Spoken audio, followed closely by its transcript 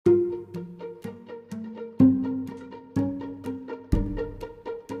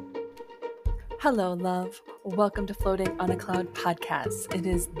Hello, love. Welcome to Floating on a Cloud podcast. It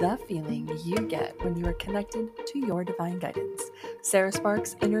is the feeling you get when you are connected to your divine guidance. Sarah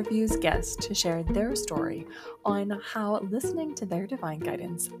Sparks interviews guests to share their story on how listening to their divine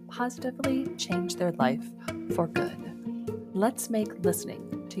guidance positively changed their life for good. Let's make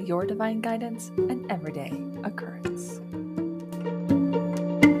listening to your divine guidance an everyday occurrence.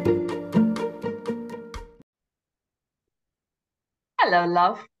 Hello,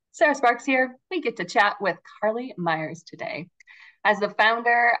 love. Sarah Sparks here. We get to chat with Carlee Myers today. As the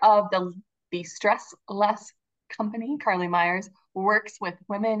founder of the Stress Less company, Carlee Myers works with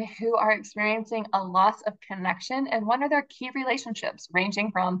women who are experiencing a loss of connection in one of their key relationships,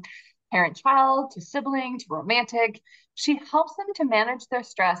 ranging from parent-child to sibling to romantic. She helps them to manage their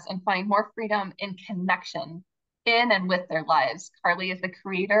stress and find more freedom in connection in and with their lives. Carlee is the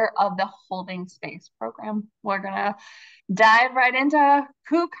creator of the Holding Space program. We're going to dive right into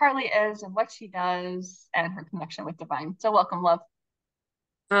who Carlee is and what she does and her connection with divine. So welcome, love.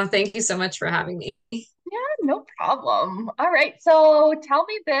 Oh, thank you so much for having me. Yeah, no problem. All right. So tell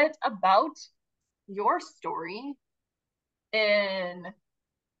me a bit about your story in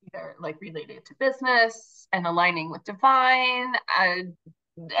either like related to business and aligning with divine,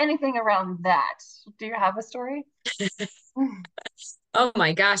 anything around that. Do you have a story? Oh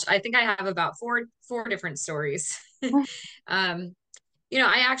my gosh, I think I have about four different stories. I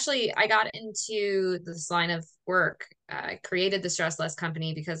got into this line of work. I created the Stress Less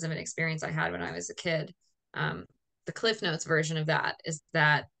company because of an experience I had when I was a kid. The Cliff Notes version of that is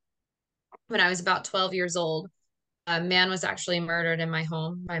that when I was about 12 years old, a man was actually murdered in my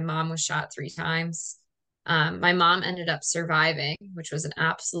home. My mom was shot 3 times. My mom ended up surviving, which was an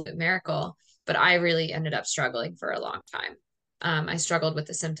absolute miracle, but I really ended up struggling for a long time. I struggled with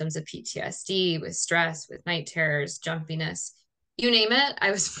the symptoms of PTSD, with stress, with night terrors, jumpiness, you name it.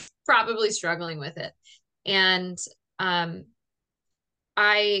 I was probably struggling with it. And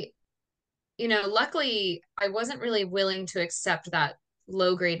I, luckily, I wasn't really willing to accept that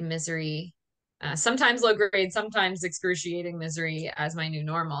low grade misery, sometimes low grade, sometimes excruciating misery as my new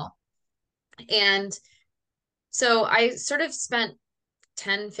normal. And so I sort of spent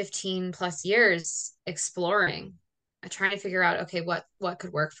 10, 15 plus years exploring, trying to figure out, okay, what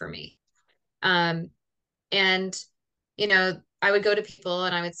could work for me. Um, and, I would go to people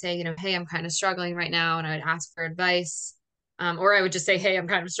and I would say, hey, I'm kind of struggling right now. And I would ask for advice. Or I would just say, hey, I'm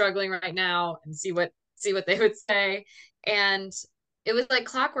kind of struggling right now and see what they would say. And it was like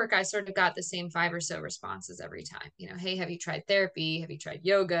clockwork. I sort of got the same 5 or so responses every time. Hey, have you tried therapy? Have you tried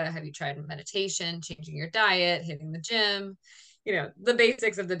yoga? Have you tried meditation, changing your diet, hitting the gym? The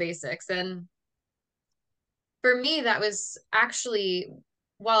basics of the basics. And for me, that was actually,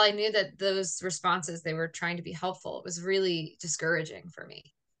 while I knew that those responses, they were trying to be helpful, it was really discouraging for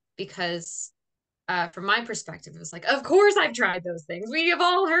me because from my perspective, it was like, of course I've tried those things. We have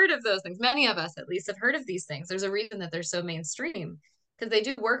all heard of those things. Many of us, at least, have heard of these things. There's a reason that they're so mainstream because they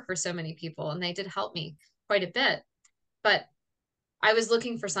do work for so many people and they did help me quite a bit. But I was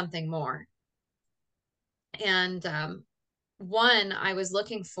looking for something more. And one, I was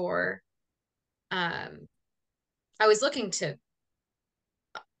looking to, I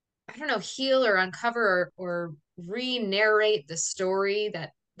don't know, heal or uncover or re-narrate the story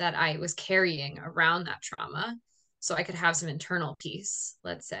that I was carrying around that trauma so I could have some internal peace,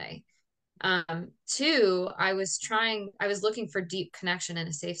 let's say. Two, I was looking for deep connection and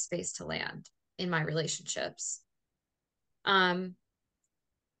a safe space to land in my relationships. And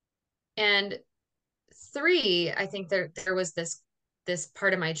three, I think there was this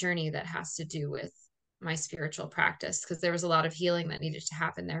part of my journey that has to do with my spiritual practice because there was a lot of healing that needed to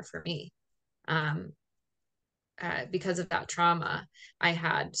happen there for me. Because of that trauma, I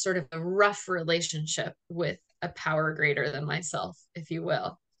had sort of a rough relationship with a power greater than myself, if you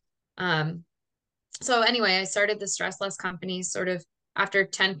will. So anyway, I started the Stress Less company sort of after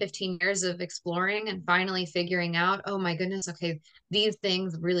 10, 15 years of exploring and finally figuring out, oh my goodness, okay, these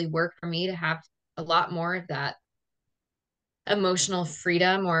things really work for me to have a lot more of that emotional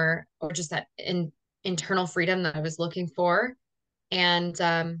freedom or just that internal freedom that I was looking for. And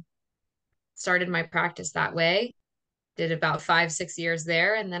started my practice that way. Did about 5, 6 years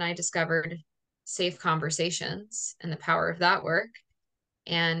there. And then I discovered safe conversations and the power of that work.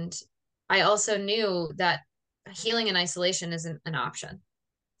 And I also knew that healing in isolation isn't an option.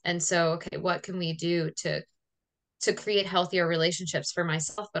 And so, okay, what can we do to create healthier relationships for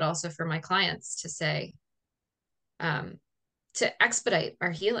myself, but also for my clients to say, to expedite our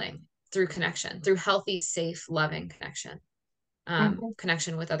healing through connection, through healthy, safe, loving connection,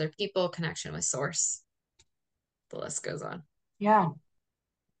 connection with other people, connection with source. The list goes on. Yeah.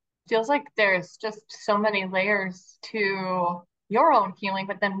 feels like there's just so many layers to your own healing,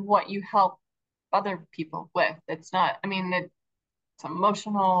 but then what you help other people with. It's not, I mean, it's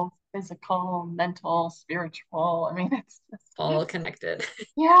emotional, physical, mental, spiritual. I mean, it's just, All connected.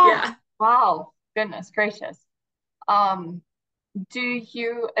 yeah. Yeah. Wow. Goodness gracious. Um, do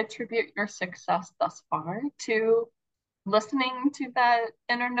you attribute your success thus far to listening to that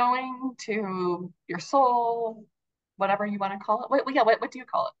inner knowing, to your soul, whatever you want to call it? Yeah, what do you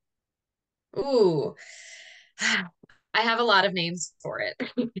call Ooh. I have a lot of names for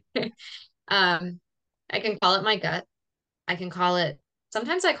it. Um, I can call it my gut. I can call it,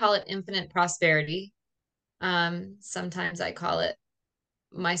 sometimes I call it infinite prosperity. Sometimes I call it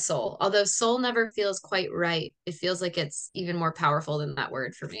my soul, although soul never feels quite right. It feels like it's even more powerful than that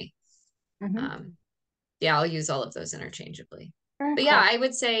word for me. it? Um, yeah, I'll use all of those interchangeably. Very But yeah, cool. I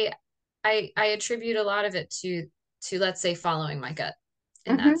would say I attribute a lot of it to let's say following my gut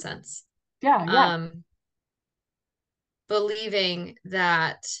in Hmm. that sense. Yeah, yeah. Um, believing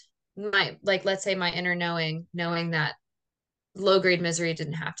that my like let's say my inner knowing that low grade misery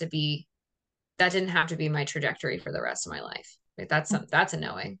didn't have to be my trajectory for the rest of my life. Like that's a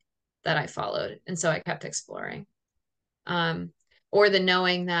knowing that I followed. And so I kept exploring. Um, or the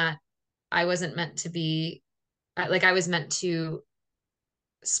knowing that I wasn't meant to be like I was meant to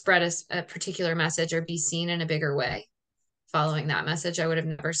spread a particular message or be seen in a bigger way. Following that message, I would have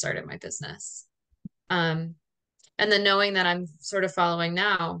never started my business. Um, and the knowing that I'm sort of following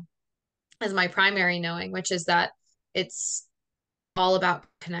now is my primary knowing, which is that it's all about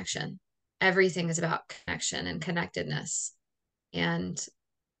connection. Everything is about connection and connectedness. And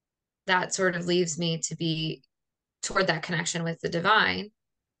that sort of leaves me to be toward that connection with the divine,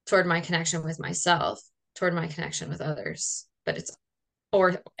 toward my connection with myself, toward my connection with others. But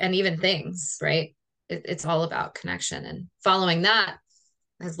and even things, right? It's all about connection. And following that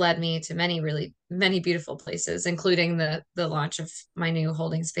has led me to many beautiful places, including the launch of my new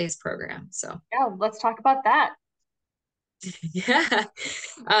holding space program. So Yeah, let's talk about that. yeah.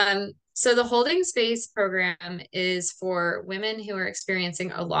 So the holding space program is for women who are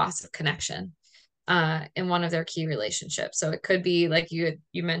experiencing a loss of connection in one of their key relationships. So it could be like you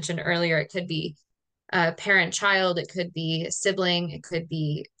mentioned earlier, it could be a parent child, it could be a sibling, it could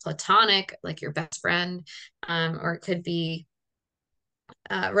be platonic, like your best friend, or it could be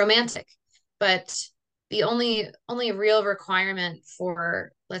romantic. But the only real requirement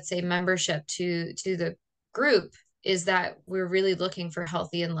for, let's say, membership to the group is that we're really looking for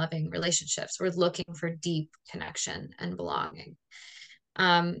healthy and loving relationships. We're looking for deep connection and belonging.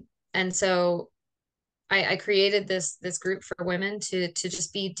 Um, and so I created this group for women to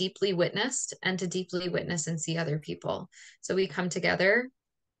just be deeply witnessed and to deeply witness and see other people. So we come together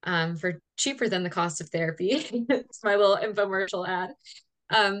for cheaper than the cost of therapy. It's my little infomercial ad.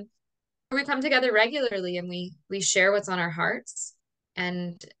 Um, we come together regularly and we share what's on our hearts,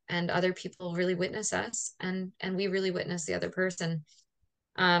 and other people really witness us, and we really witness the other person.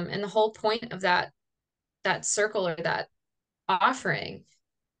 And the whole point of that circle or that offering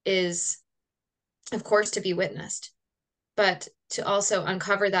is, of course, to be witnessed, but to also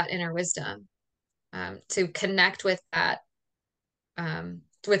uncover that inner wisdom, to connect with our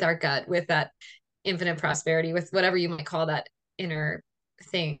gut, with that infinite prosperity, with whatever you might call that inner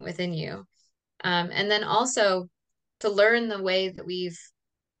thing within you. And then also to learn the way that we've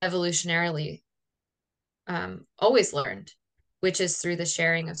evolutionarily always learned, which is through the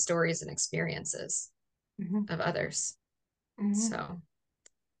sharing of stories and experiences Hmm. of others. Hmm. So,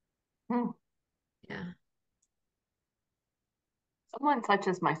 Hmm. yeah. Someone such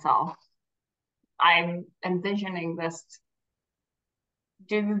as myself, I'm envisioning this.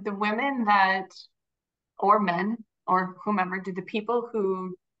 Do the women that, or men, or whomever, do the people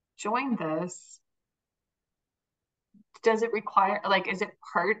who join this, does it require, like, is it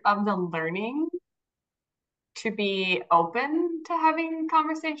part of the learning to be open to having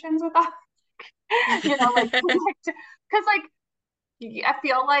conversations with us? Like, because, like, I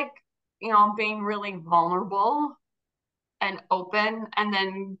feel like, being really vulnerable and open and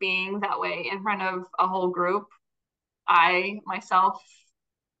then being that way in front of a whole group, I myself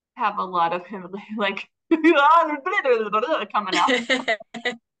have a lot of him like coming out.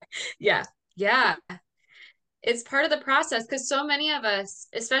 Yeah. Yeah. It's part of the process because so many of us,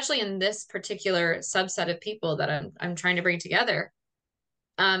 especially in this particular subset of people that I'm trying to bring together,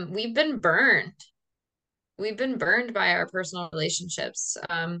 we've been burned. We've been burned by our personal relationships,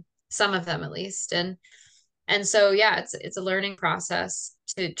 some of them at least. And so yeah, it's a learning process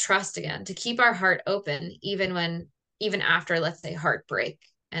to trust again, to keep our heart open, even after, let's say, heartbreak.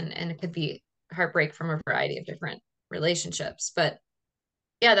 And it could be heartbreak from a variety of different relationships. But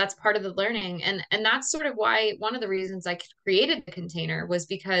yeah, that's part of the learning. And that's sort of why one of the reasons I created the container was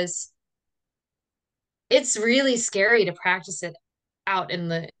because it's really scary to practice it out in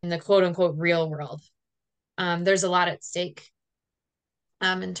the quote unquote real world. There's a lot at stake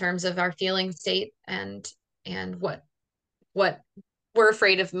in terms of our feeling state and what we're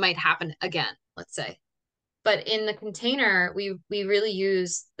afraid of might happen again, let's say. But in the container, we really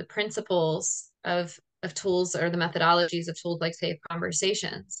use the principles of tools or the methodologies of tools like safe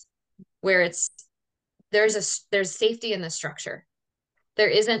conversations, where there's safety in the structure. There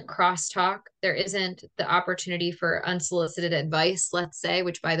isn't crosstalk. There isn't the opportunity for unsolicited advice, let's say,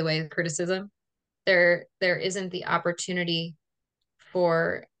 which by the way is criticism. There isn't the opportunity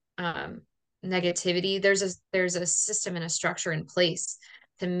for negativity. There's a system and a structure in place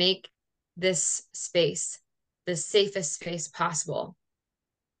to make this space the safest space possible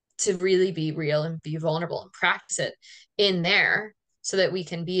to really be real and be vulnerable and practice it in there so that we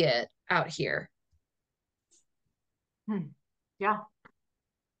can be it out here. Yeah.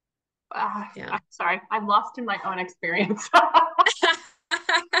 Yeah. I'm sorry, I'm lost in my own experience.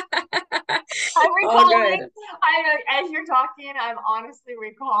 I'm recalling, as you're talking, I'm honestly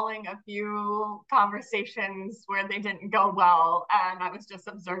recalling a few conversations where they didn't go well, and I was just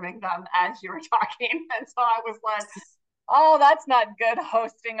observing them as you were talking. And so I was like, oh, that's not good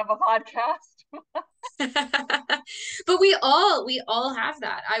hosting of a podcast. But we all have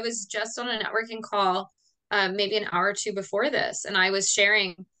that. I was just on a networking call maybe an hour or two before this, and I was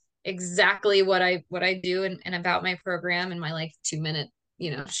sharing exactly what I do and about my program in my like 2 minute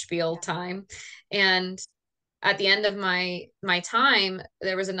spiel time. And at the end of my time,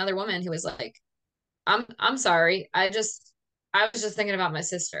 there was another woman who was like, I'm sorry, I was just thinking about my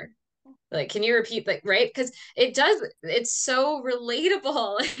sister. Like, can you repeat, like, right? Because it's so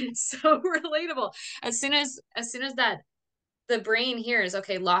relatable. It's so relatable. As soon as that the brain hears,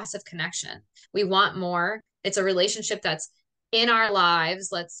 okay, loss of connection, we want more. It's a relationship that's in our lives,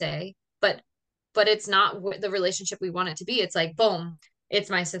 let's say, but it's not the relationship we want it to be. It's like, boom, it's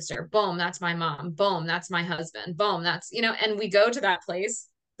my sister. Boom, that's my mom. Boom, that's my husband. Boom, that's, and we go to that place.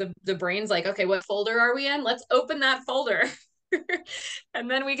 The brain's like, okay, what folder are we in? Let's open that folder. And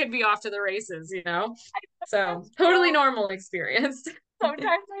then we could be off to the races. So totally normal experience.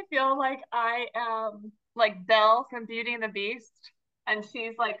 Sometimes I feel like I am like Belle from Beauty and the Beast, and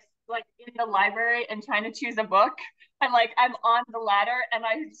she's like in the library and trying to choose a book. And like I'm on the ladder and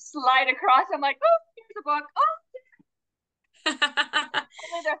I slide across. I'm like, oh, here's a book. Oh,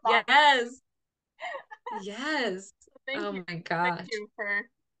 Yes. Yes. thank Oh you. my Thank gosh. you for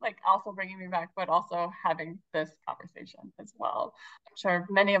like also bringing me back, but also having this conversation as well. I'm sure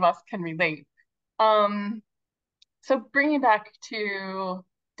many of us can relate. Um, so bringing back to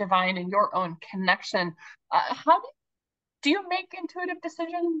divine and your own connection, how do you make intuitive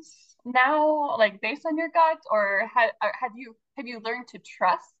decisions now, like based on your gut, or have you learned to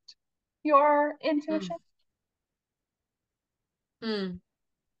trust your intuition? Mm.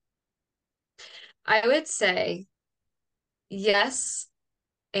 I would say yes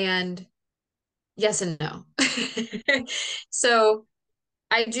and yes and no. So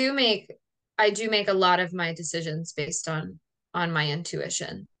I do make I do make a lot of my decisions based on my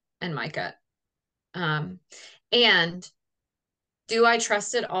intuition and my gut. Um, and do I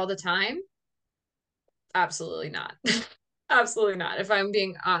trust it all the time? Absolutely not. Absolutely not, if I'm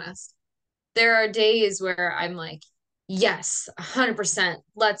being honest. There are days where I'm like, yes, 100%,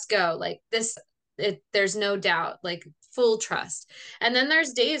 let's go. Like there's no doubt, like full trust. And then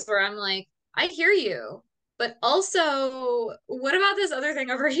there's days where I'm like, I hear you, but also, what about this other thing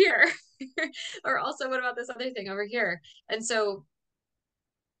over here? Or also, what about this other thing over here? And so,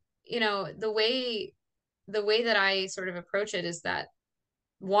 the way that I sort of approach it is that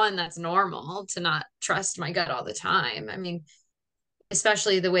one, that's normal to not trust my gut all the time. I mean,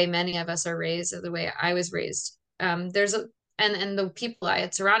 especially the way many of us are raised or the way I was raised. And the people I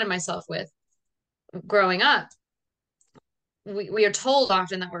had surrounded myself with growing up, we are told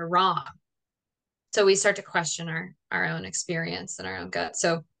often that we're wrong. So we start to question our own experience and our own gut.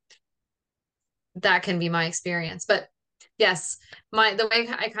 So that can be my experience. But yes, the way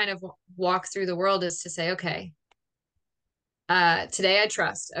I kind of walk through the world is to say, okay, today I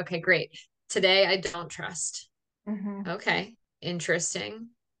trust. Okay, great. Today I don't trust. Mm-hmm. Okay, interesting.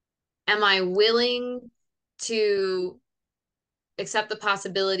 Am I willing to accept the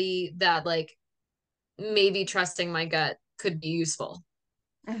possibility that like maybe trusting my gut could be useful?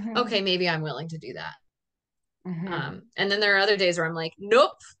 Mm-hmm. Okay, maybe I'm willing to do that. Mm-hmm. And then there are other days where I'm like,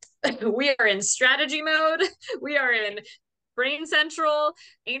 nope, we are in strategy mode. We are in brain central,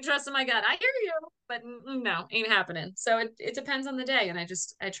 ain't trusting my gut. I hear you, but no, ain't happening. So it depends on the day. And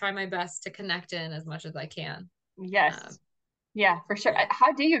I try my best to connect in as much as I can. Yes. Yeah, for sure. Yeah.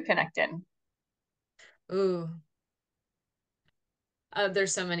 How do you connect in? Ooh,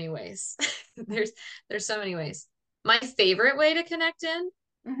 there's so many ways. there's so many ways. My favorite way to connect in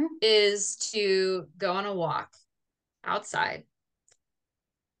Mm-hmm. is to go on a walk outside,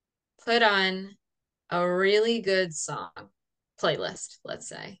 put on a really good song playlist, let's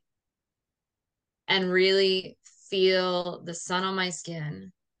say, and really feel the sun on my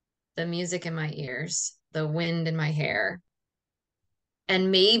skin, the music in my ears, the wind in my hair.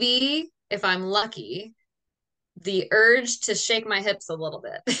 And maybe if I'm lucky, the urge to shake my hips a little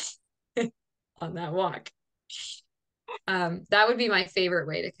bit on that walk. That would be my favorite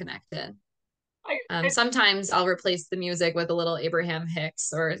way to connect in. Sometimes I'll replace the music with a little Abraham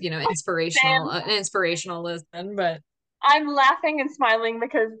Hicks or, an inspirational listen, but I'm laughing and smiling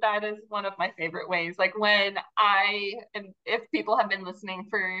because that is one of my favorite ways. Like when and if people have been listening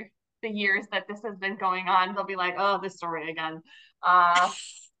for the years that this has been going on, they'll be like, oh, this story again. Uh,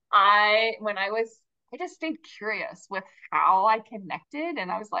 I just stayed curious with how I connected.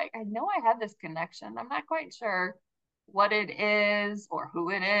 And I was like, I know I have this connection. I'm not quite sure what it is or who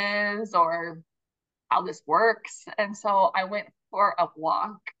it is or how this works. And so I went for a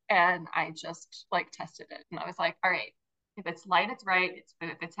walk and I just like tested it. And I was like, all right, if it's light, it's right.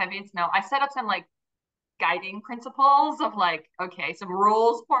 If it's heavy, it's no. I set up some like guiding principles of like, okay, some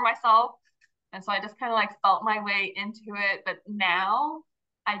rules for myself. And so I just kind of like felt my way into it. But now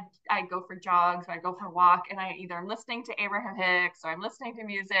I go for jogs or I go for a walk and I either I'm listening to Abraham Hicks or I'm listening to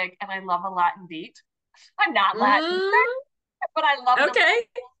music and I love a Latin beat. I'm not Latin, but I love the okay.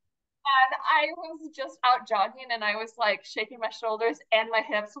 and I was just out jogging and I was like shaking my shoulders and my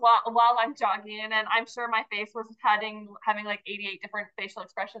hips while I'm jogging. And I'm sure my face was having like 88 different facial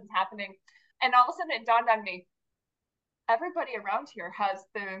expressions happening. And all of a sudden it dawned on me, everybody around here has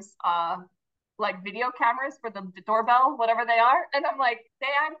those like video cameras for the doorbell, whatever they are. And I'm like,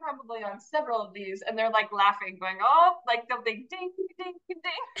 I'm probably on several of these. And they're like laughing, going, oh, like they'll ding, ding, ding,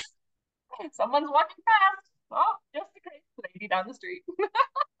 ding. Someone's walking past. Oh, just a crazy lady down the street.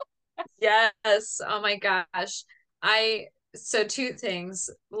 Yes. Oh my gosh. So two things,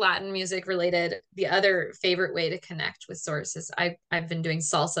 Latin music related. The other favorite way to connect with sources. I've been doing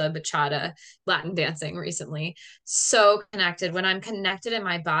salsa, bachata, Latin dancing recently. So connected. When I'm connected in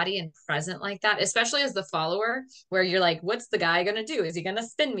my body and present like that, especially as the follower, where you're like, what's the guy gonna do? Is he gonna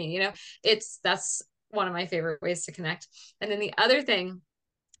spin me? That's one of my favorite ways to connect. And then the other thing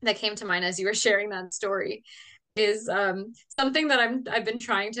that came to mind as you were sharing that story is something that I've been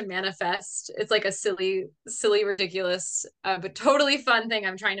trying to manifest. It's like a silly, ridiculous, but totally fun thing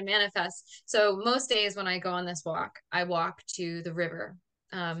I'm trying to manifest. So most days when I go on this walk, I walk to the river,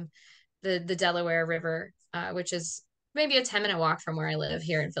 the Delaware River, which is maybe a 10-minute walk from where I live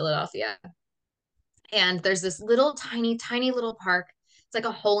here in Philadelphia. And there's this little tiny, tiny little park. It's like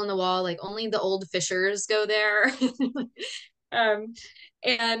a hole in the wall, like only the old fishers go there. um,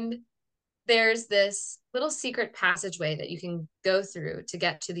 and there's this little secret passageway that you can go through to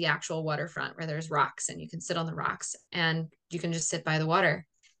get to the actual waterfront where there's rocks and you can sit on the rocks and you can just sit by the water.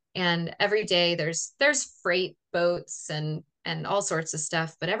 And every day there's freight boats and all sorts of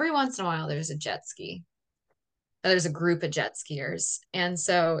stuff, but every once in a while there's a jet ski. There's a group of jet skiers. And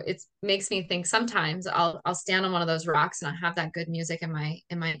so it makes me think sometimes I'll stand on one of those rocks and I have that good music in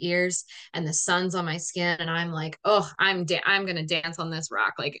my ears and the sun's on my skin and I'm like, oh, I'm going to dance on this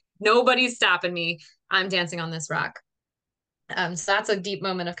rock. Like nobody's stopping me. I'm dancing on this rock. So that's a deep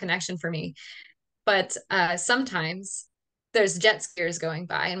moment of connection for me. But sometimes there's jet skiers going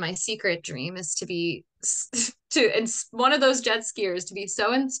by and my secret dream is to be one of those jet skiers to be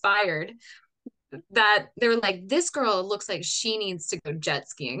so inspired that they were like, this girl looks like she needs to go jet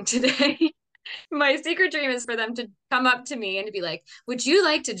skiing today. My secret dream is for them to come up to me and to be like, would you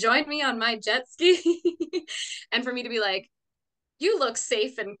like to join me on my jet ski? And for me to be like, you look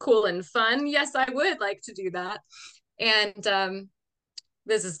safe and cool and fun. Yes, I would like to do that. And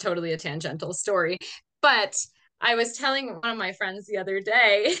this is totally a tangential story, but I was telling one of my friends the other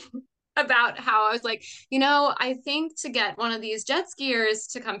day about how I was like, I think to get one of these jet skiers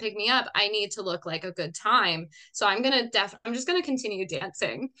to come pick me up, I need to look like a good time. So I'm just gonna continue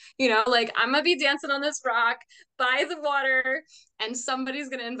dancing. Like I'm gonna be dancing on this rock by the water, and somebody's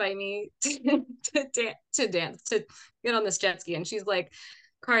gonna invite me to dance to get on this jet ski. And she's like,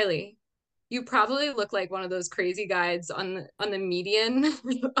 Carlee, you probably look like one of those crazy guys on the median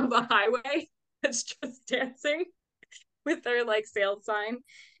of a highway that's just dancing with their like sales sign.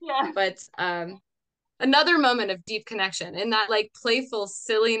 Yeah. But another moment of deep connection and that like playful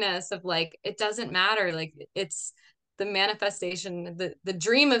silliness of like, it doesn't matter. Like it's the manifestation, the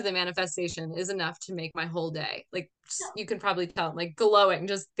dream of the manifestation is enough to make my whole day. Like you can probably tell I'm like glowing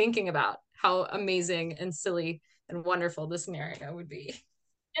just thinking about how amazing and silly and wonderful this scenario would be.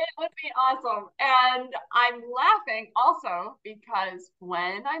 It would be awesome. And I'm laughing also because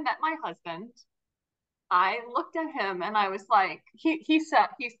when I met my husband, I looked at him and I was like, he said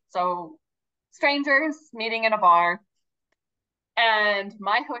he's so strangers meeting in a bar, and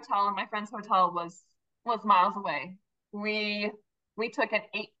my hotel and my friend's hotel was miles away. We we took an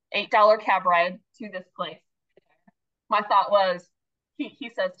 $8 cab ride to this place. My thought was,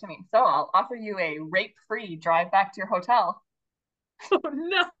 he says to me, "So I'll offer you a rape-free drive back to your hotel." Oh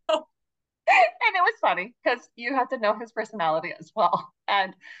no. And it was funny because you have to know his personality as well.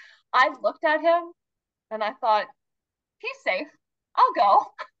 And I looked at him and I thought, he's safe. I'll go.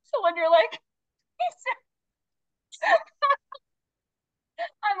 So when you're like, he's safe,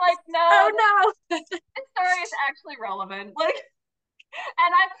 I'm like, no, Oh no. this story is actually relevant. Like,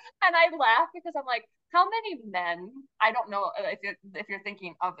 and I laugh because I'm like, how many men? I don't know if you're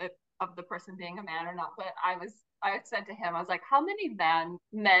thinking of it of the person being a man or not, but I said to him, I was like, how many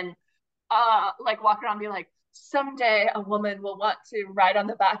men like walk around and be like, someday a woman will want to ride on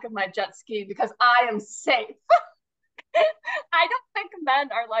the back of my jet ski because I am safe. I don't think men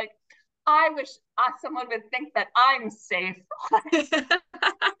are like, I wish someone would think that I'm safe.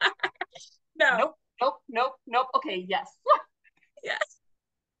 No. Nope, nope, nope, nope. Okay, yes. Yes.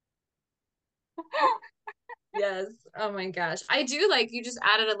 Yes. Oh my gosh. I do like you just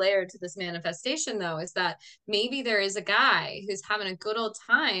added a layer to this manifestation though, is that maybe there is a guy who's having a good old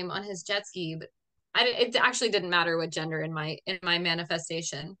time on his jet ski, but it actually didn't matter what gender in my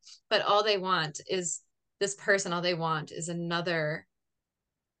manifestation, but all they want is this person, all they want is another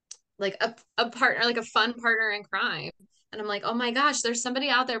like a partner, like a fun partner in crime. And I'm like, oh my gosh, there's somebody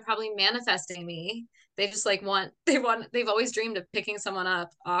out there probably manifesting me. They just like they've always dreamed of picking someone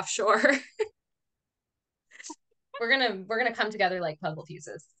up offshore. We're gonna come together like puzzle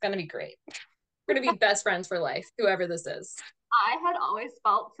pieces. It's gonna be great. We're gonna be best friends for life, whoever this is. I had always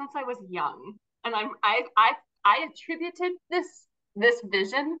felt since I was young, and I attributed this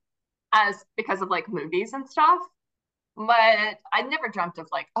vision as because of like movies and stuff. But I never dreamt of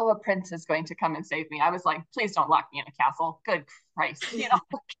like, oh, a prince is going to come and save me. I was like, please don't lock me in a castle. Good Christ,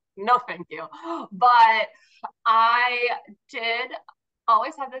 no, thank you. But I did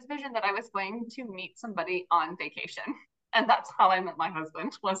always have this vision that I was going to meet somebody on vacation. And that's how I met my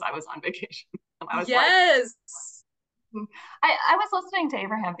husband, was I was on vacation. And I was yes. like, I was listening to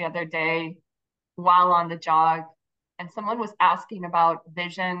Abraham the other day while on the jog, and someone was asking about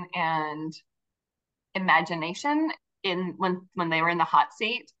vision and imagination in when they were in the hot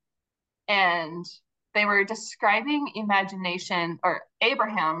seat, and they were describing imagination, or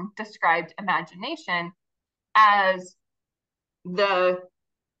Abraham described imagination as the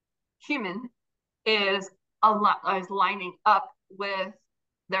human is is lining up with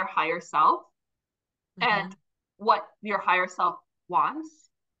their higher self, and what your higher self wants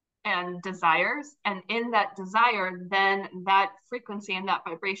and desires, and in that desire, then that frequency and that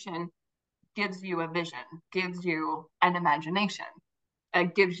vibration gives you a vision, gives you an imagination,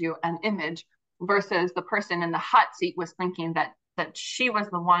 gives you an image, versus the person in the hot seat was thinking that she was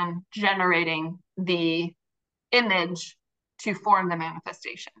the one generating the image to form the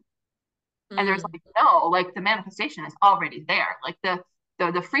manifestation. And there's like, no, like the manifestation is already there. Like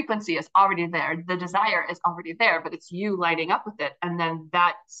the frequency is already there. The desire is already there, but it's you lighting up with it. And then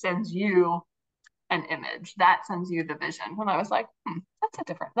that sends you an image. That sends you the vision. And I was like,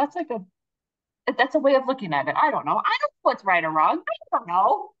 that's a way of looking at it. I don't know. I don't know what's right or wrong. I don't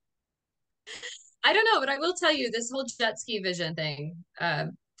know. I don't know, but I will tell you this whole jet ski vision thing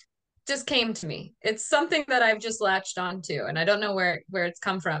just came to me. It's something that I've just latched onto, and I don't know where it's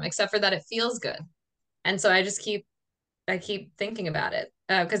come from, except for that it feels good. And so I keep thinking about it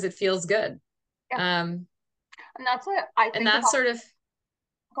because it feels good. Yeah. And that's it. I think and that's about, sort of,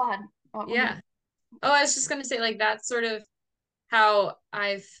 go ahead. yeah. Oh, I was just going to say like, that's sort of how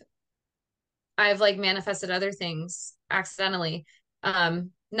I've like manifested other things accidentally.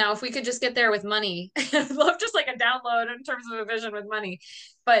 Now if we could just get there with money, I'd love just like a download in terms of a vision with money.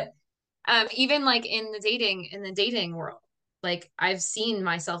 But even like in the dating world, like I've seen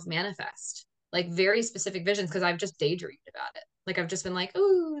myself manifest like very specific visions because I've just daydreamed about it. Like I've just been like,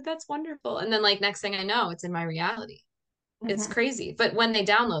 oh, that's wonderful. And then like next thing I know, it's in my reality. It's crazy. But when they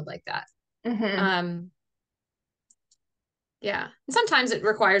download like that, yeah. And sometimes it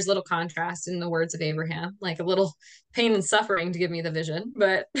requires a little contrast in the words of Abraham, like a little pain and suffering to give me the vision.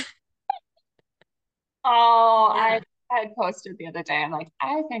 But Oh, Yeah. I had posted the other day. I'm like,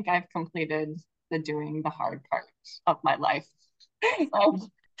 I think I've completed the doing the hard part of my life. I'm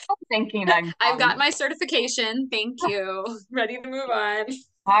thinking I'm I've done. got my certification. Thank you. Ready to move on.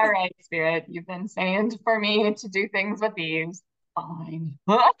 All right, Spirit, you've been saying for me to do things with these. Fine.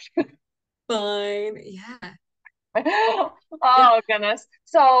 Fine. Yeah. Oh goodness.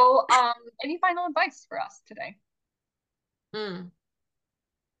 So, any final advice for us today? Mm.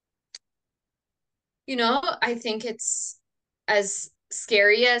 I think it's as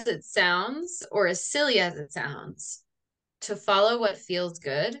scary as it sounds or as silly as it sounds, to follow what feels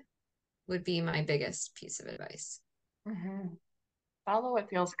good would be my biggest piece of advice. Mhm. Follow what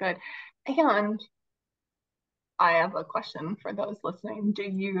feels good. And I have a question for those listening. Do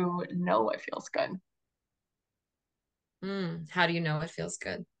you know what feels good? How do you know it feels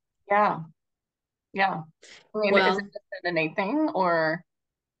good? Yeah, yeah. I mean, is it Well, just an innate thing, or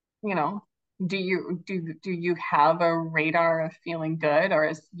you know, do you have a radar of feeling good, or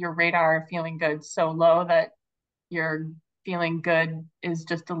is your radar of feeling good so low that your feeling good is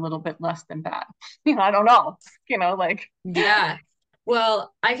just a little bit less than bad? I don't know. Like. yeah.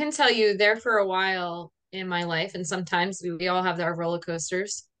 Well, I can tell you there for a while in my life, and sometimes we all have our roller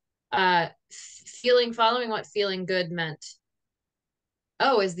coasters. Following what feeling good meant.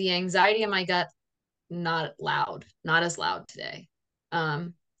 Oh, is the anxiety in my gut not loud, not as loud today?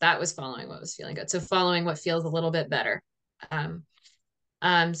 That was following what was feeling good. So following what feels a little bit better. Um,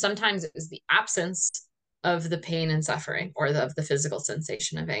 Sometimes it was the absence of the pain and suffering or of the physical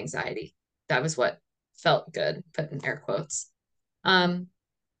sensation of anxiety. That was what felt good, put in air quotes. Um,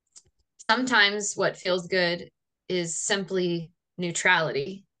 Sometimes what feels good is simply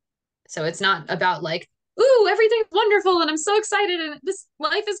neutrality. So it's not about like, ooh, everything's wonderful and I'm so excited and this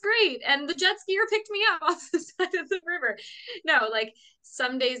life is great and the jet skier picked me up off the side of the river. No, like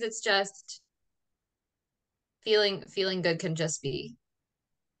some days it's just feeling good can just be,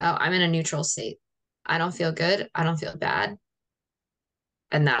 oh, I'm in a neutral state. I don't feel good. I don't feel bad.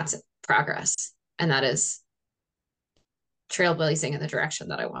 And that's progress. And that is trailblazing in the direction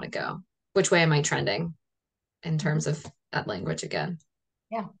that I want to go. Which way am I trending in terms of that language again?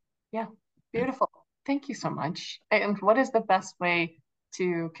 Yeah, yeah, beautiful. Thank you so much. And what is the best way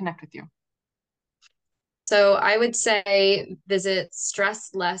to connect with you? So I would say visit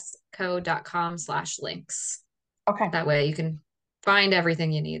stresslessco.com/links. Okay, That way you can find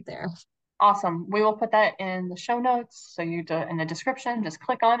everything you need there. awesome. We will put that in the show notes. So you do in the description, just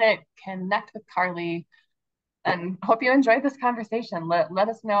click on it, connect with Carlee, and hope you enjoyed this conversation. Let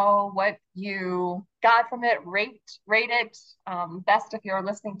us know what you got from it. Rate it. Best if you're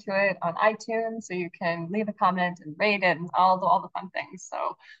listening to it on iTunes, so you can leave a comment and rate it and all the fun things.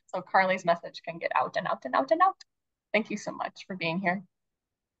 So Carlee's message can get out and out and out and out. Thank you so much for being here.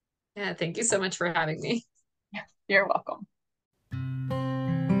 Yeah, thank you so much for having me. You're welcome.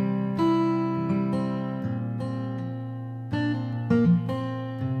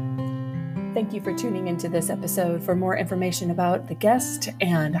 Thank you for tuning into this episode. For more information about the guest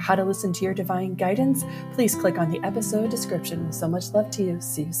and how to listen to your divine guidance, please click on the episode description. So much love to you.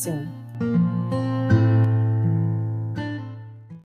 See you soon.